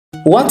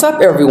What's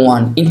up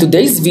everyone, in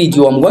today's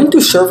video I'm going to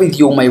share with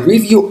you my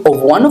review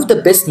of one of the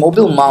best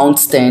mobile mount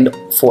stand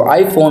for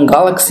iPhone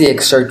Galaxy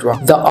Etc.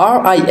 The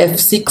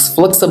RIF6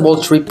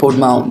 flexible tripod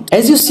mount.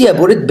 As you see, I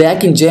bought it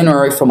back in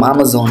January from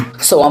Amazon,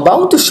 so I'm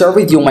about to share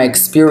with you my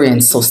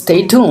experience, so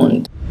stay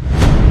tuned.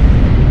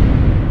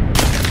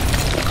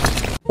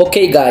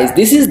 Okay guys,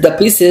 this is the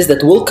pieces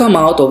that will come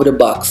out of the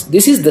box.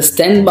 This is the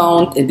stand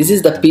mount and this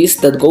is the piece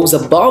that goes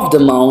above the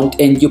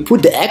mount and you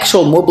put the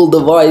actual mobile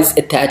device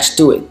attached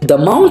to it. The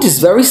mount is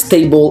very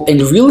stable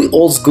and really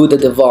holds good the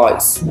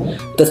device.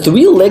 The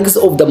three legs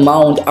of the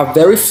mount are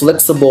very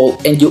flexible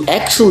and you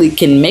actually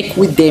can make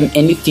with them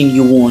anything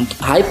you want,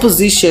 high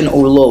position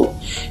or low.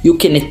 You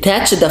can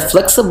attach the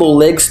flexible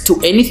legs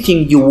to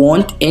anything you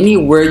want,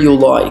 anywhere you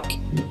like.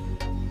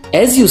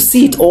 As you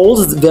see, it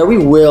holds very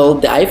well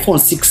the iPhone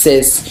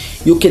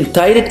 6s. You can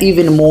tighten it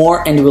even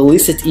more and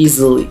release it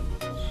easily.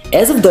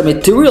 As of the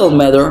material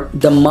matter,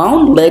 the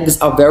mount legs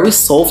are very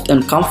soft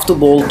and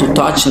comfortable to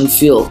touch and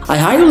feel. I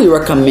highly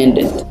recommend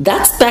it.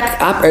 That's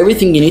packed up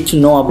everything you need to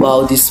know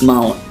about this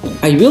mount.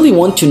 I really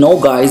want to know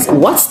guys,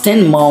 what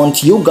stand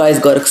mount you guys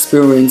got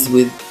experience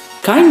with?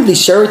 Kindly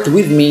share it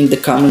with me in the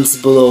comments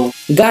below.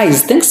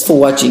 Guys, thanks for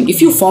watching.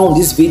 If you found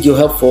this video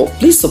helpful,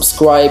 please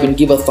subscribe and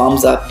give a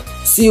thumbs up.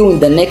 See you in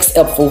the next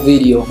helpful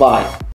video. Bye.